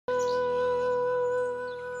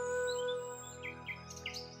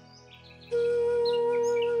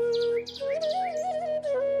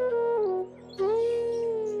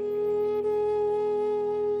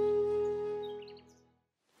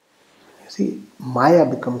See, Maya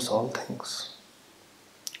becomes all things.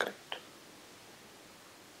 Correct.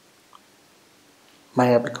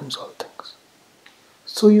 Maya becomes all things.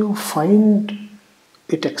 So you find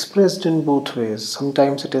it expressed in both ways.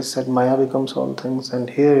 Sometimes it is said Maya becomes all things, and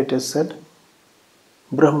here it is said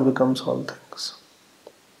Brahm becomes all things.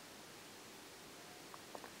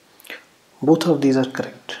 Both of these are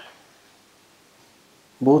correct.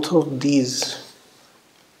 Both of these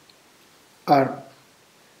are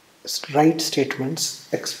right statements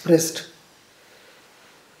expressed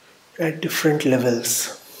at different levels.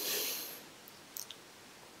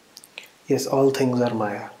 Yes, all things are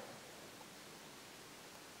Maya.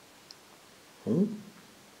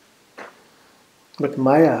 But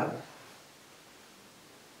Maya,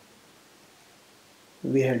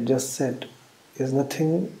 we had just said, is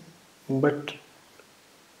nothing but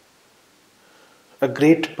a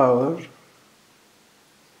great power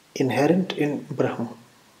inherent in Brahm.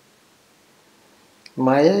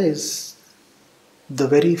 Maya is the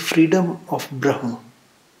very freedom of Brahm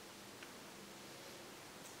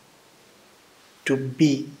to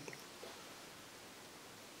be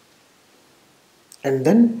and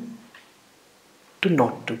then to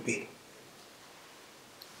not to be.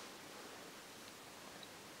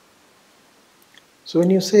 So when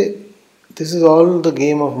you say this is all the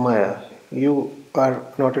game of Maya, you are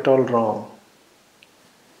not at all wrong.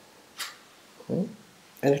 And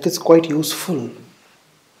it is quite useful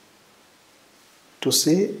to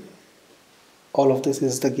say all of this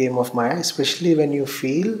is the game of Maya, especially when you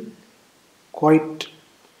feel quite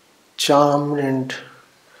charmed and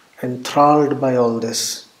enthralled by all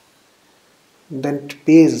this. Then it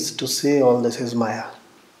pays to say all this is Maya.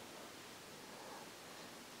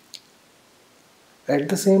 At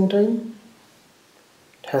the same time,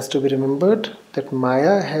 it has to be remembered that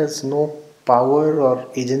Maya has no power or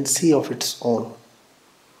agency of its own.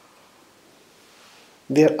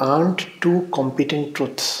 There aren't two competing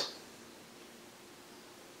truths,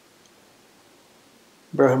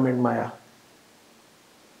 Brahm and Maya.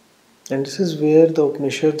 And this is where the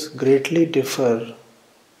Upanishads greatly differ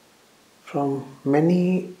from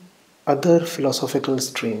many other philosophical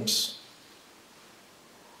streams.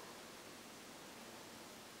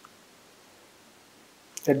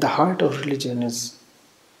 At the heart of religion is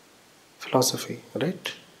philosophy,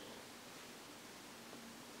 right?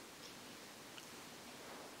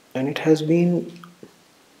 And it has been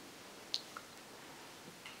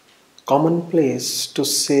commonplace to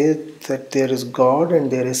say that there is God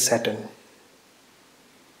and there is Satan.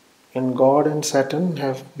 And God and Satan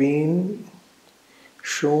have been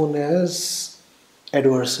shown as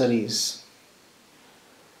adversaries.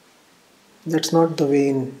 That's not the way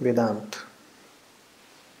in Vedanta.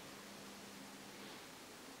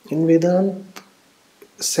 In Vedanta,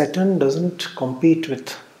 Satan doesn't compete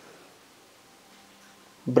with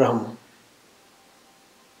Brahm.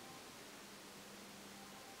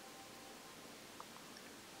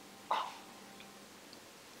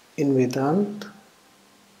 In Vedanta,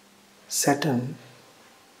 Satan,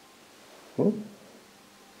 who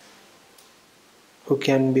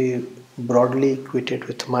can be broadly equated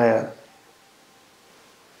with Maya,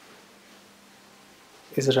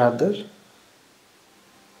 is rather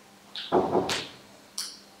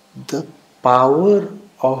the power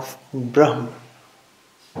of Brahm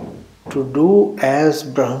to do as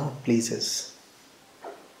Brahm pleases.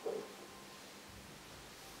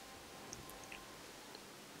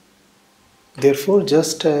 Therefore,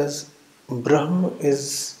 just as Brahm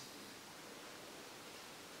is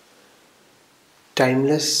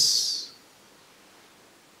timeless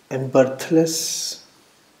and birthless,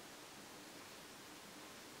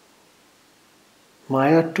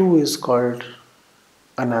 Maya too is called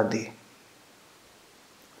Anadi,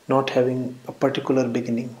 not having a particular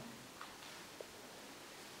beginning.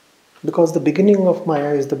 Because the beginning of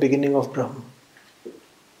Maya is the beginning of Brahm.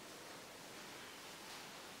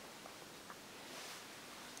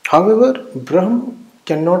 However, Brahm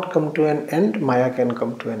cannot come to an end, Maya can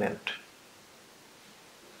come to an end.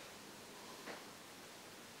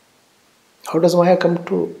 How does Maya come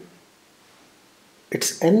to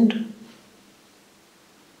its end?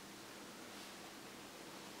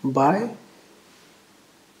 By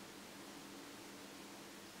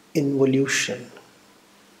involution.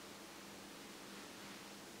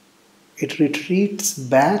 It retreats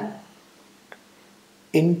back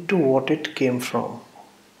into what it came from.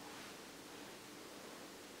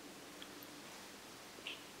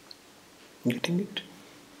 Getting it?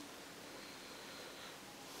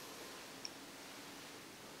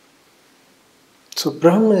 So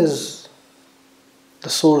Brahm is the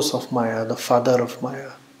source of Maya, the father of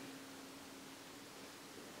Maya.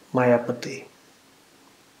 Mayapati.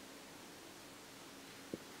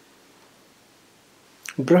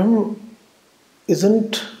 Brahm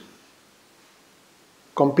isn't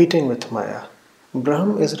competing with Maya.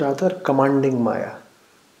 Brahm is rather commanding Maya,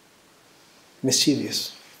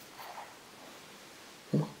 mischievous.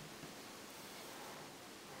 Hmm?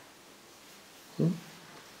 Hmm?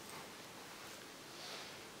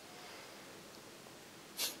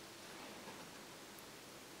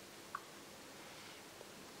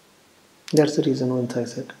 That's the reason once I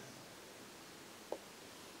said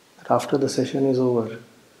that after the session is over,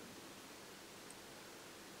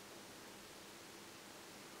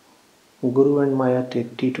 Guru and Maya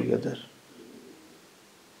take tea together.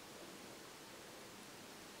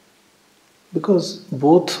 Because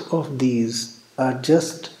both of these are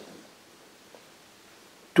just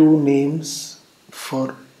two names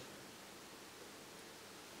for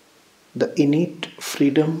the innate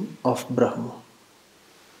freedom of Brahma.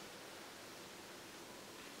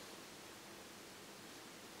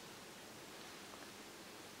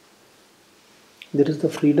 There is the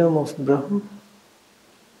freedom of Brahma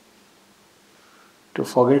to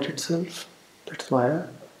forget itself, that's Maya.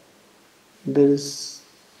 There is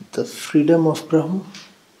the freedom of Brahma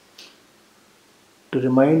to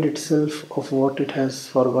remind itself of what it has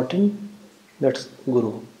forgotten, that's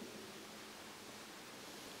Guru.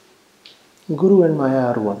 Guru and Maya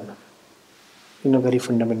are one in a very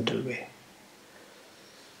fundamental way.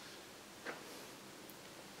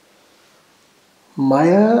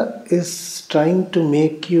 Maya is trying to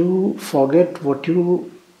make you forget what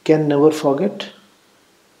you can never forget,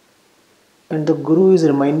 and the Guru is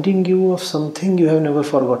reminding you of something you have never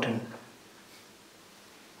forgotten.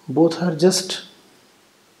 Both are just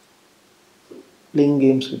playing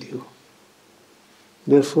games with you.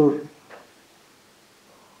 Therefore,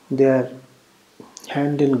 they are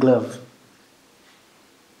hand in glove.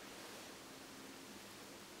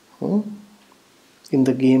 Hmm? In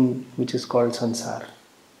the game which is called Sansar.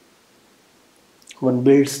 One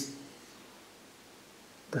builds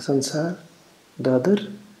the Sansar, the other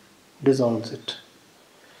dissolves it.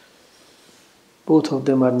 Both of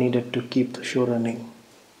them are needed to keep the show running.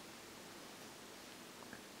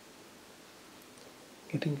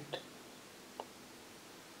 Getting it?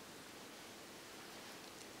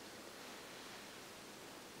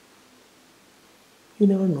 You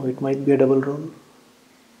never know, it might be a double role.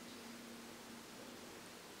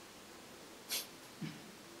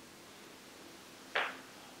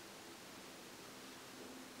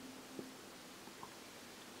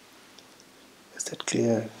 Is that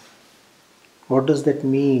clear? What does that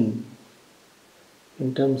mean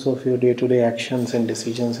in terms of your day-to-day actions and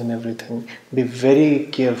decisions and everything? Be very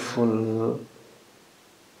careful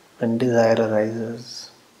when desire arises.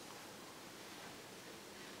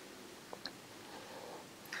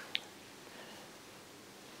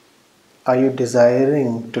 Are you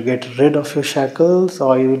desiring to get rid of your shackles,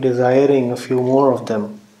 or are you desiring a few more of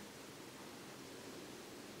them?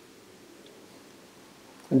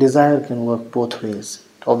 Desire can work both ways.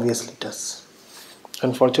 It obviously does.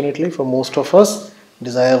 Unfortunately, for most of us,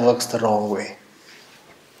 desire works the wrong way.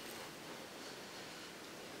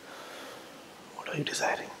 What are you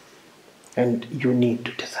desiring? And you need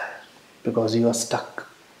to desire because you are stuck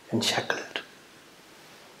and shackled.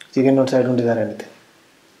 You cannot say, I don't desire anything.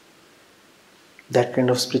 That kind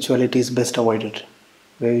of spirituality is best avoided,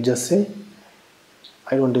 where you just say,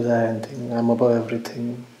 I don't desire anything, I'm above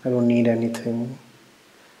everything, I don't need anything,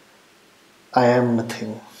 I am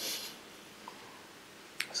nothing.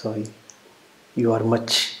 So you are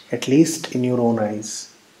much, at least in your own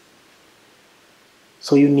eyes.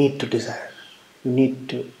 So you need to desire, you need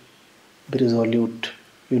to be resolute,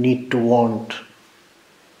 you need to want.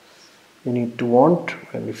 You need to want,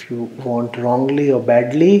 and if you want wrongly or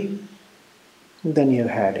badly, then you've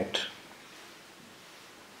had it.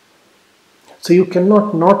 So you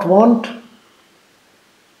cannot not want.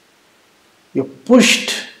 You're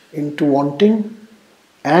pushed into wanting,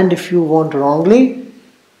 and if you want wrongly,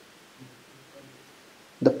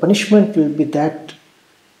 the punishment will be that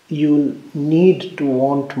you'll need to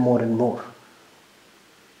want more and more.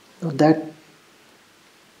 Now that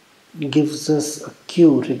gives us a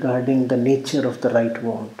cue regarding the nature of the right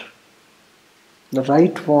want. The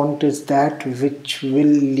right want is that which will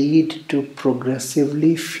lead to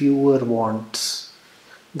progressively fewer wants.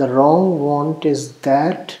 The wrong want is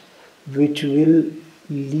that which will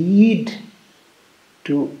lead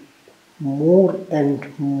to more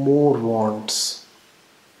and more wants.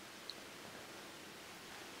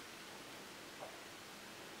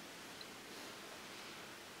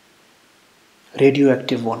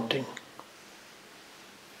 Radioactive wanting.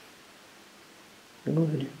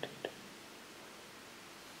 Radioactivity.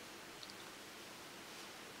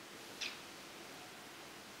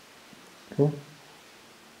 Hmm?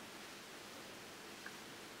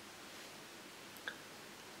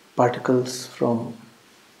 Particles from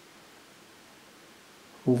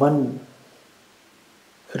one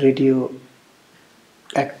radioactive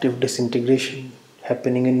disintegration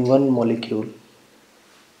happening in one molecule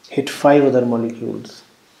hit five other molecules.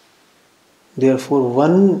 Therefore,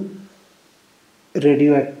 one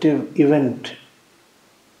radioactive event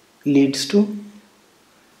leads to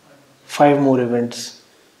five more events,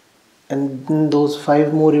 and those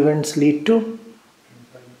five more events lead to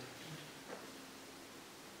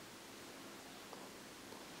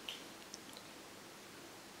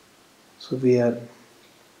so we are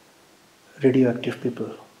radioactive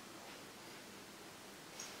people.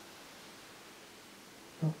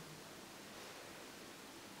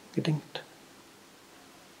 Getting it?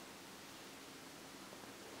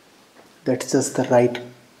 That's just the right.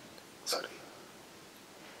 Sorry.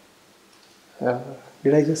 Uh,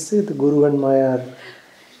 did I just say the Guru and Maya are.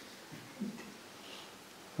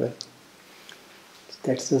 Well,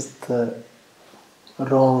 that's just the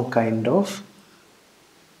wrong kind of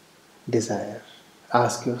desire.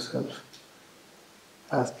 Ask yourself.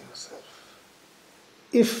 Ask yourself.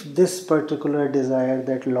 If this particular desire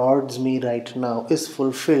that lords me right now is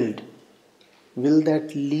fulfilled, will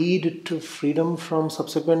that lead to freedom from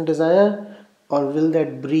subsequent desire, or will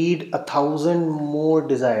that breed 1,000 more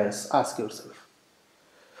desires? Ask yourself.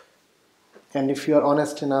 And if you are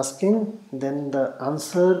honest in asking, then the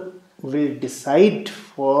answer will decide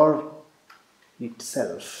for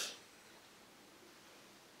itself.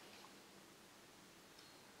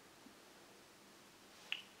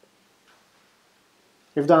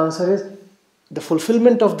 If the answer is the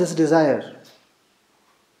fulfillment of this desire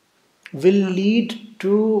will lead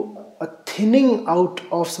to a thinning out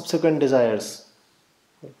of subsequent desires,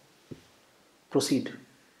 proceed.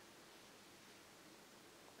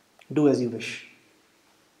 Do as you wish.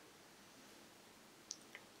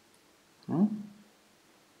 Hmm?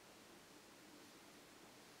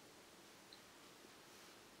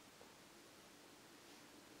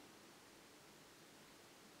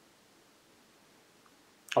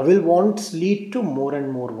 Or will wants lead to more and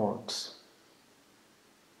more wants?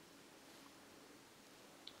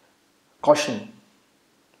 Caution.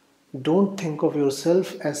 Don't think of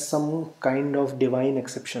yourself as some kind of divine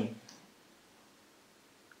exception,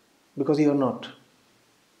 because you are not.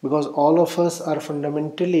 Because all of us are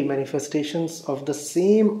fundamentally manifestations of the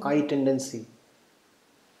same I tendency.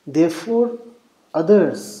 Therefore,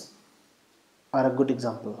 others are a good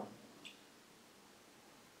example.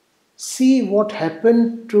 See what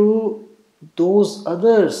happened to those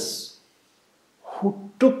others who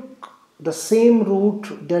took the same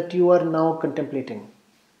route that you are now contemplating.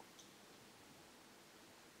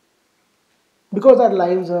 Because our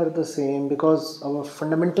lives are the same, because our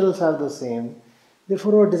fundamentals are the same,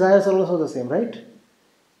 therefore our desires are also the same, right?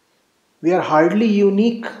 We are hardly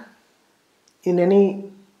unique in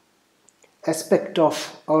any aspect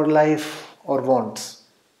of our life or wants.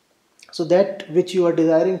 So that which you are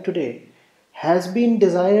desiring today has been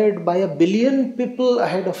desired by 1 billion people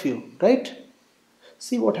ahead of you, right?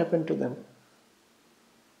 See what happened to them.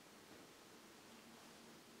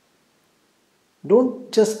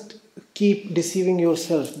 Don't just keep deceiving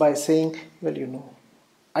yourself by saying, well,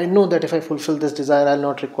 I know that if I fulfill this desire, I'll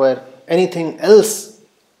not require anything else.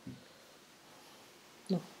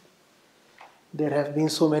 No. There have been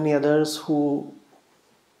so many others who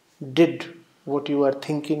did what you are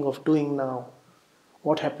thinking of doing now.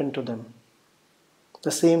 What happened to them?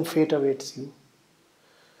 The same fate awaits you.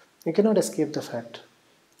 You cannot escape the fact.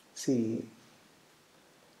 See,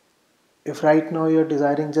 if right now you're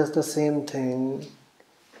desiring just the same thing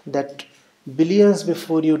that billions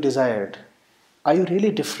before you desired, are you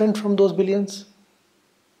really different from those billions?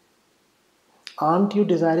 Aren't you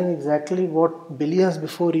desiring exactly what billions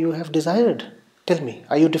before you have desired? Tell me,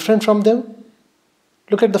 are you different from them?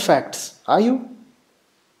 Look at the facts. Are you?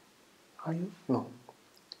 Are you? No.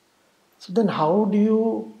 So then, how do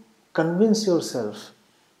you convince yourself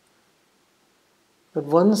that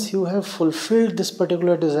once you have fulfilled this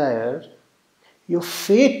particular desire, your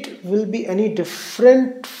fate will be any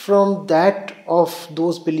different from that of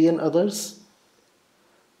those billion others?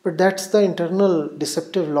 But that's the internal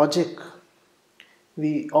deceptive logic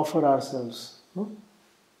we offer ourselves. No?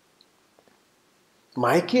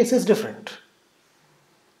 My case is different.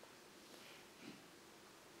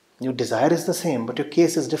 Your desire is the same, but your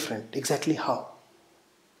case is different. Exactly how?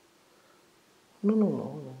 No, no,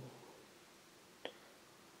 no.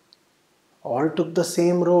 All took the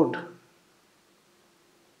same road.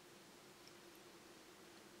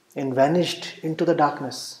 and vanished into the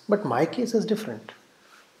darkness. But my case is different.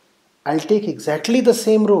 I'll take exactly the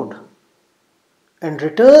same road and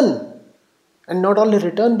return, and not only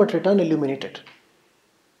return but return illuminated.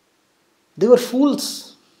 They were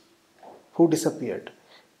fools who disappeared.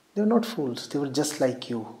 They were not fools, they were just like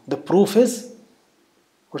you. The proof is,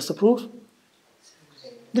 what's the proof?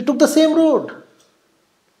 They took the same road.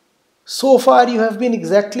 So far you have been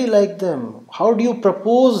exactly like them. How do you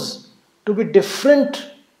propose to be different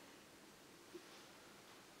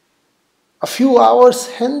a few hours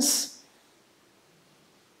hence?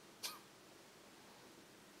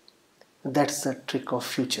 That's the trick of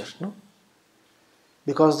future, no?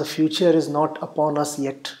 Because the future is not upon us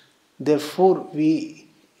yet. Therefore, we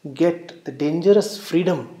get the dangerous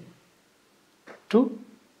freedom to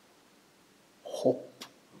hope.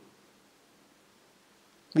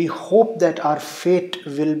 We hope that our fate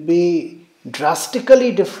will be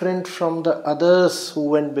drastically different from the others who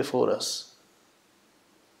went before us.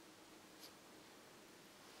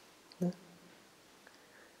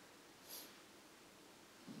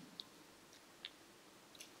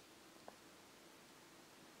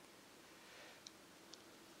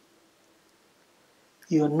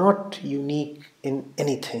 You are not unique in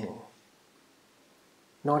anything,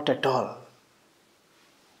 not at all.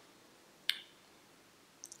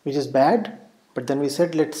 Which is bad, but then we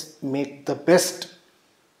said let's make the best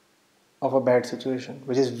of a bad situation,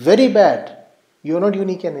 which is very bad. You are not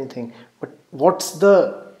unique in anything, but what's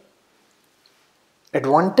the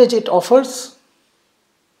advantage it offers?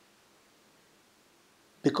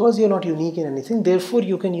 Because you're not unique in anything, therefore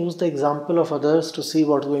you can use the example of others to see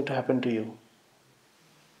what's going to happen to you.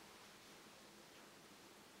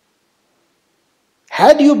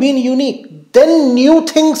 Had you been unique, then new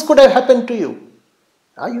things could have happened to you.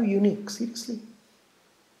 Are you unique? Seriously?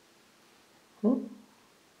 Look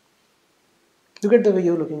at the way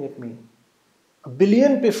you're looking at me. A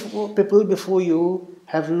billion people before you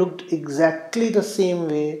have looked exactly the same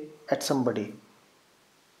way at somebody.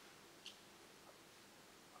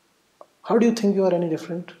 How do you think you are any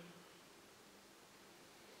different?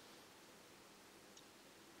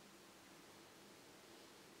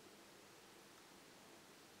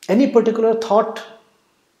 Any particular thought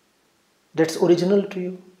that's original to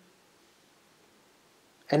you?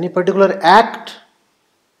 Any particular act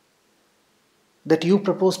that you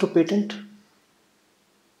propose to patent?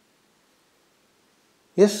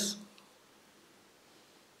 Yes?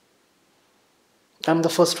 I'm the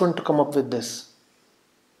first one to come up with this.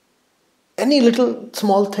 Any little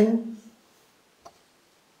small thing?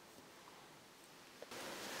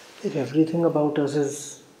 If everything about us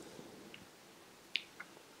is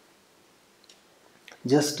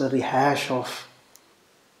just a rehash of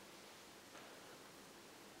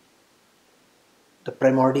the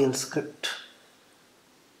primordial script,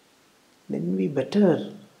 then we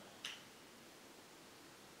better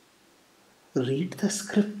read the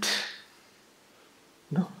script.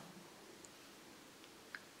 No.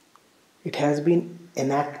 It has been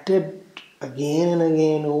enacted again and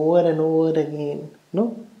again, over and over again.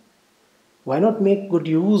 No. Why not make good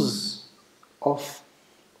use of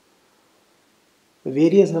the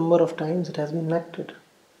various number of times it has been enacted?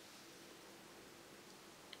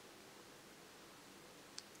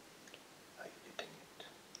 Are you getting it?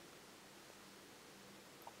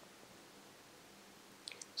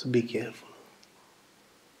 So be careful.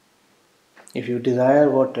 If you desire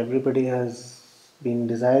what everybody has been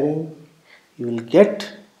desiring, you will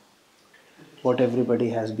get what everybody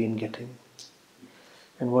has been getting.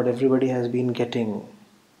 And what everybody has been getting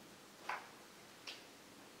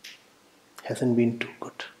hasn't been too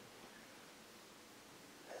good.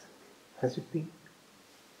 Has it been?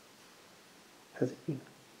 Has it been?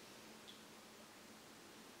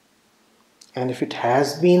 And if it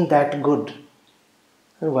has been that good,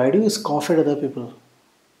 then why do you scoff at other people?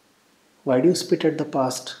 Why do you spit at the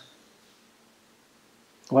past?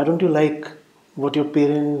 Why don't you like what your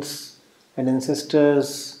parents and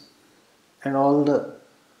ancestors and all the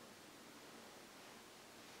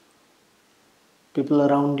people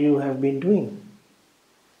around you have been doing?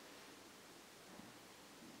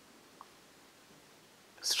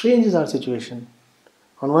 Strange is our situation.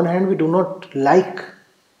 On one hand, we do not like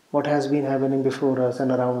what has been happening before us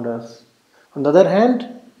and around us. On the other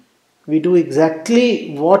hand, we do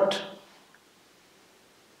exactly what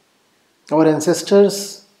our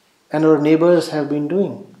ancestors and our neighbors have been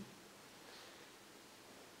doing.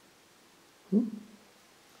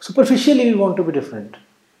 Superficially, we want to be different.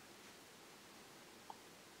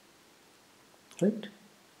 Right?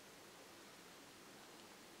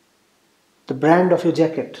 The brand of your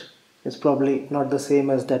jacket is probably not the same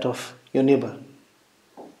as that of your neighbor.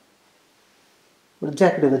 But the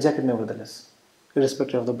jacket is the jacket nevertheless,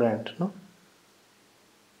 irrespective of the brand, no?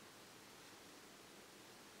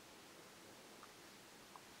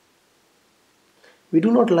 We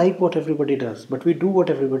do not like what everybody does, but we do what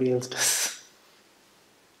everybody else does.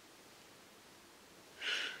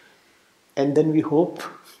 And then we hope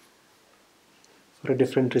for a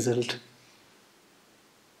different result.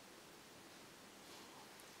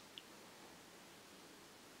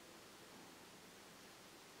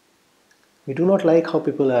 We do not like how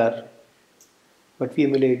people are, but we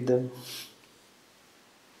emulate them.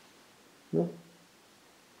 No?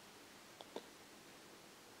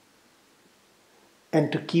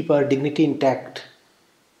 And to keep our dignity intact,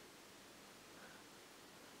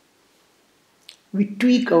 we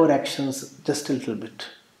tweak our actions just a little bit.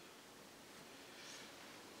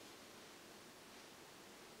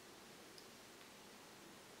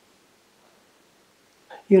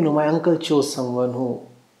 My uncle chose someone who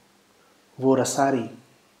wore a sari.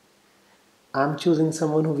 I'm choosing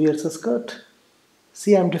someone who wears a skirt.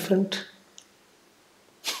 See, I'm different.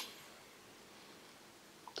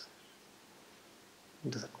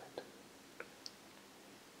 Doesn't matter.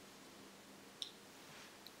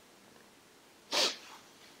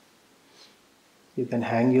 You can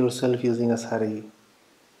hang yourself using a sari. You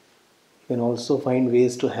can also find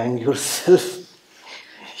ways to hang yourself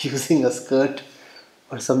using a skirt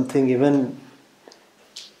or something even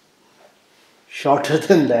shorter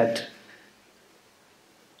than that.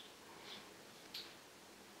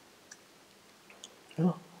 You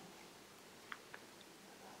know,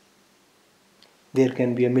 there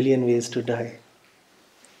can be a million ways to die.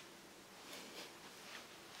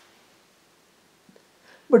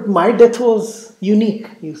 But my death was unique,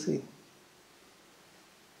 you see.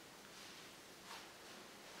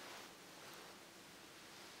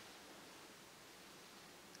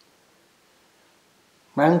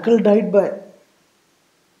 My uncle died by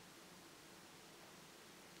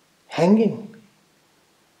hanging.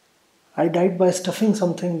 I died by stuffing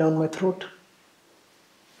something down my throat.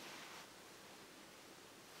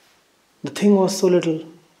 The thing was so little.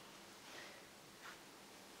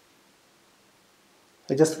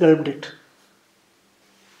 I just gulped it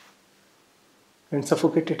and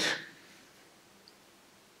suffocated.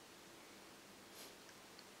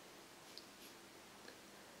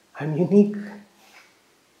 I'm unique.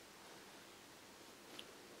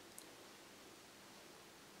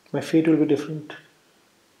 My fate will be different.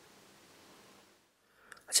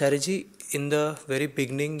 Acharyaji, in the very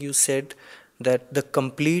beginning, you said that the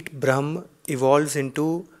complete Brahm evolves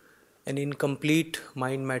into an incomplete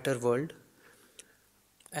mind matter world.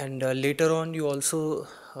 And later on, you also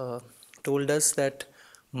told us that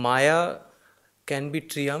Maya can be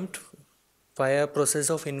triumphed via a process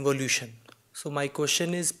of involution. So, my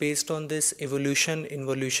question is based on this evolution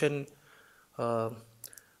involution uh,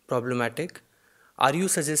 problematic. Are you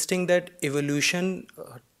suggesting that evolution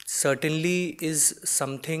certainly is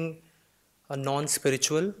something non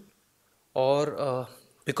spiritual, or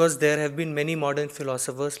because there have been many modern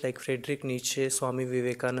philosophers like Friedrich Nietzsche, Swami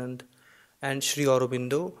Vivekanand, and Sri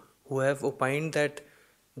Aurobindo who have opined that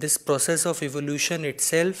this process of evolution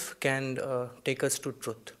itself can take us to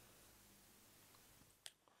truth?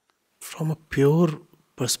 From a pure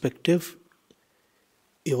perspective,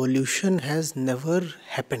 evolution has never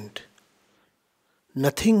happened.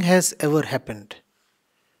 Nothing has ever happened.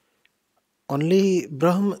 Only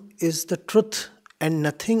Brahm is the truth, and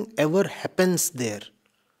nothing ever happens there.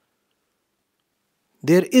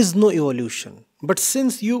 There is no evolution. But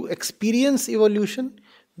since you experience evolution,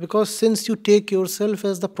 because since you take yourself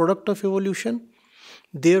as the product of evolution,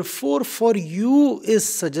 therefore for you is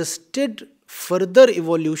suggested further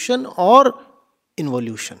evolution or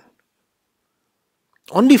involution.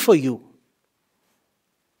 Only for you.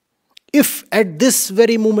 If at this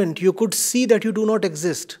very moment you could see that you do not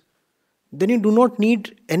exist, then you do not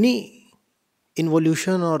need any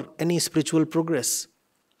involution or any spiritual progress.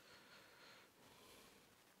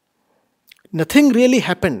 Nothing really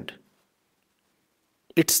happened.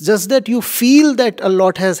 It's just that you feel that a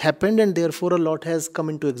lot has happened and therefore a lot has come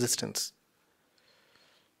into existence.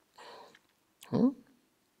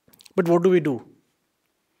 But what do we do?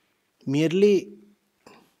 Merely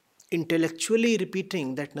intellectually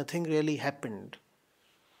repeating that nothing really happened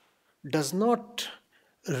does not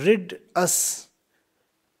rid us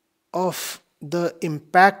of the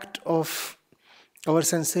impact of our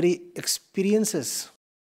sensory experiences.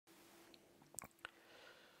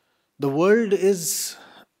 The world is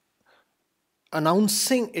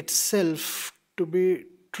announcing itself to be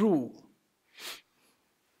true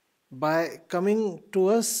by coming to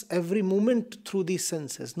us every moment through these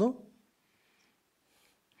senses, no?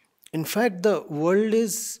 In fact, the world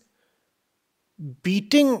is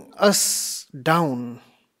beating us down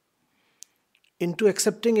into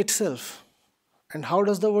accepting itself. And how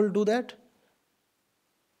does the world do that?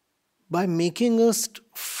 By making us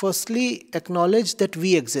firstly acknowledge that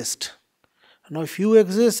we exist. Now, if you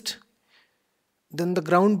exist, then the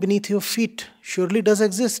ground beneath your feet surely does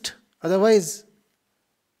exist. Otherwise,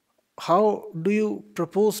 how do you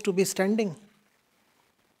propose to be standing?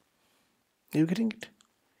 Are you getting it?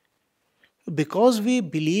 Because we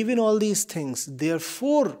believe in all these things,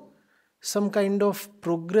 therefore, some kind of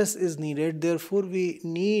progress is needed. Therefore, we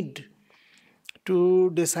need to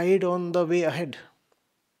decide on the way ahead.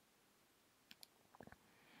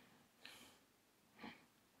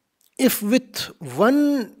 If with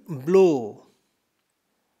one blow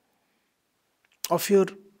of your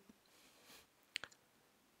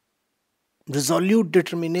resolute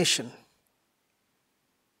determination,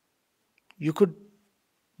 you could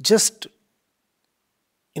just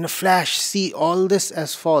in a flash see all this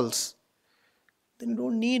as false, then you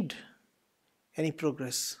don't need any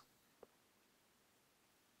progress.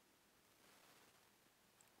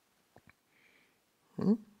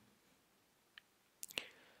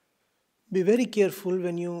 Be very careful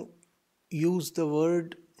when you use the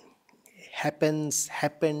word happens,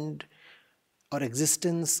 happened, or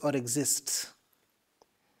existence or exists.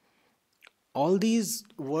 All these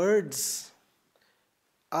words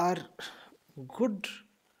are good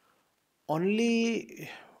only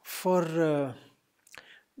for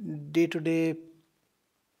day to day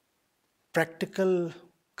practical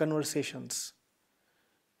conversations.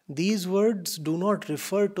 These words do not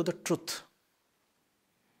refer to the truth.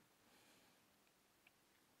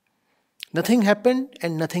 Nothing happened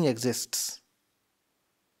and nothing exists.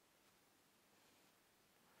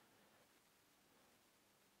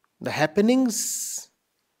 The happenings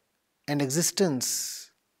and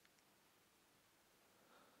existence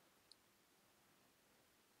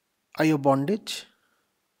are your bondage.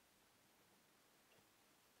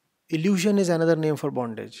 Illusion is another name for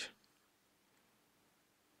bondage.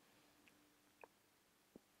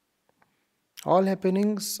 All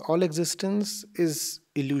happenings, all existence is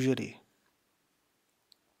illusory.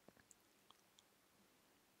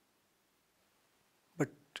 But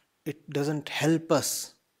it doesn't help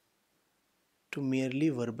us to merely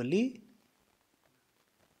verbally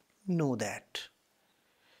know that.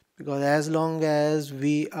 Because as long as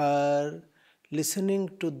we are listening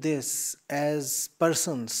to this as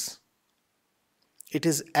persons, it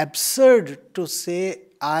is absurd to say,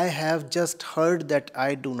 I have just heard that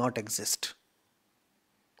I do not exist.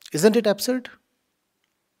 Isn't it absurd?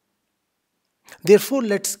 Therefore,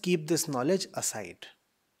 let's keep this knowledge aside.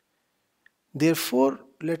 Therefore,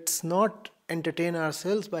 let's not entertain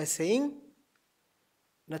ourselves by saying,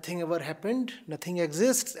 nothing ever happened, nothing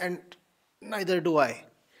exists, and neither do I.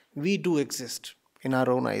 We do exist in our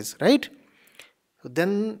own eyes, right? So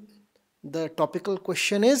then the topical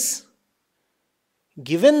question is,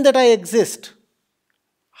 given that I exist,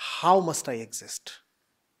 how must I exist?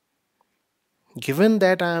 Given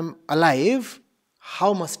that I am alive,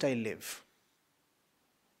 how must I live?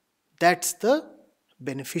 That's the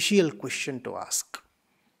beneficial question to ask.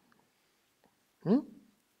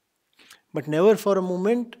 But never for a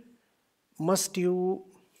moment must you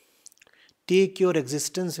take your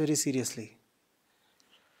existence very seriously.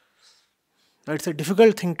 It's a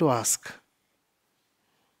difficult thing to ask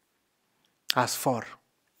for.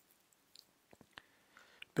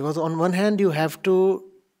 Because on one hand, you have to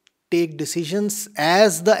take decisions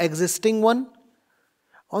as the existing one.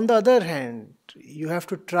 On the other hand, you have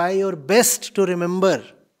to try your best to remember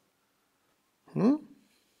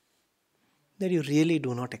that you really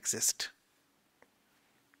do not exist.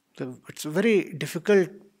 So it's a very difficult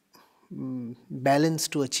balance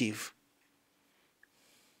to achieve.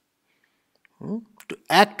 To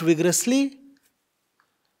act vigorously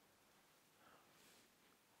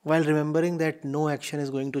while remembering that no action is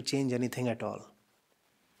going to change anything at all.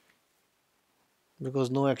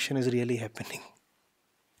 Because no action is really happening.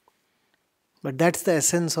 But that's the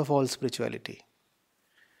essence of all spirituality.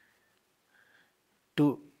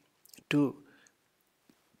 To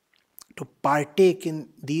partake in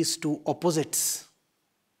these two opposites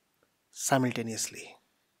simultaneously.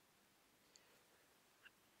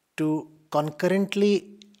 To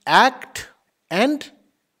concurrently act and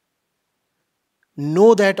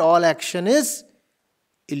know that all action is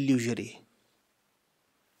illusory.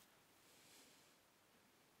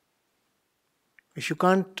 If you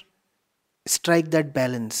can't strike that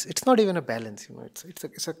balance, it's not even a balance,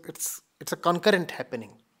 it's a concurrent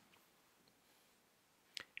happening.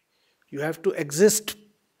 You have to exist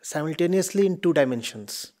simultaneously in two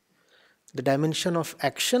dimensions. The dimension of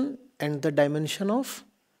action and the dimension of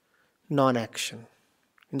non action.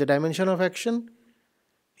 In the dimension of action,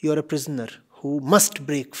 you are a prisoner who must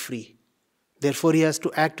break free. Therefore, he has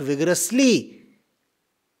to act vigorously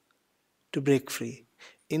to break free.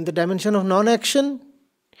 In the dimension of non action,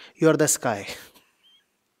 you are the sky.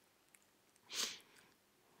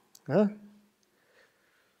 Huh?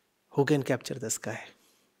 Who can capture the sky?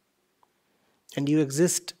 And you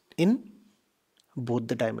exist in both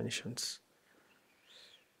the dimensions.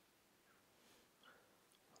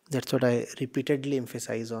 That's what I repeatedly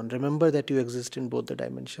emphasize on. Remember that you exist in both the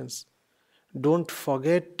dimensions. Don't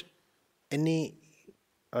forget any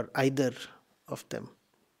or either of them.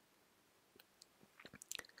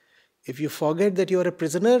 If you forget that you are a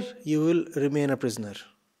prisoner, you will remain a prisoner.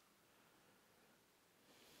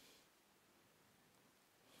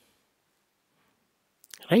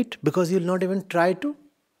 Right? Because you will not even try to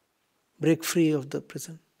break free of the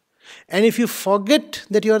prison. And if you forget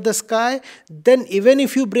that you are the sky, then even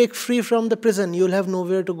if you break free from the prison, you will have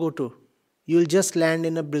nowhere to go to. You will just land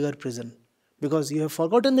in a bigger prison. Because you have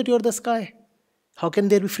forgotten that you are the sky. How can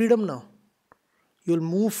there be freedom now? You will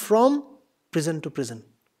move from prison to prison.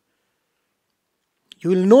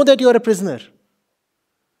 You will know that you are a prisoner.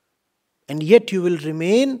 And yet you will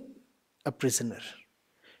remain a prisoner.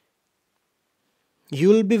 You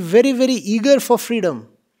will be very, very eager for freedom.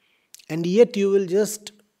 And yet you will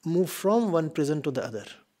just move from one prison to the other.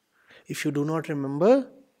 If you do not remember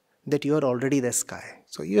that you are already the sky.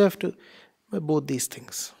 So you have to both these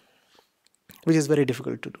things, which is very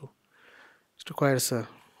difficult to do. It requires a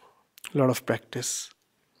lot of practice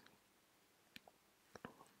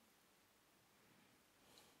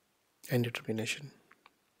and determination.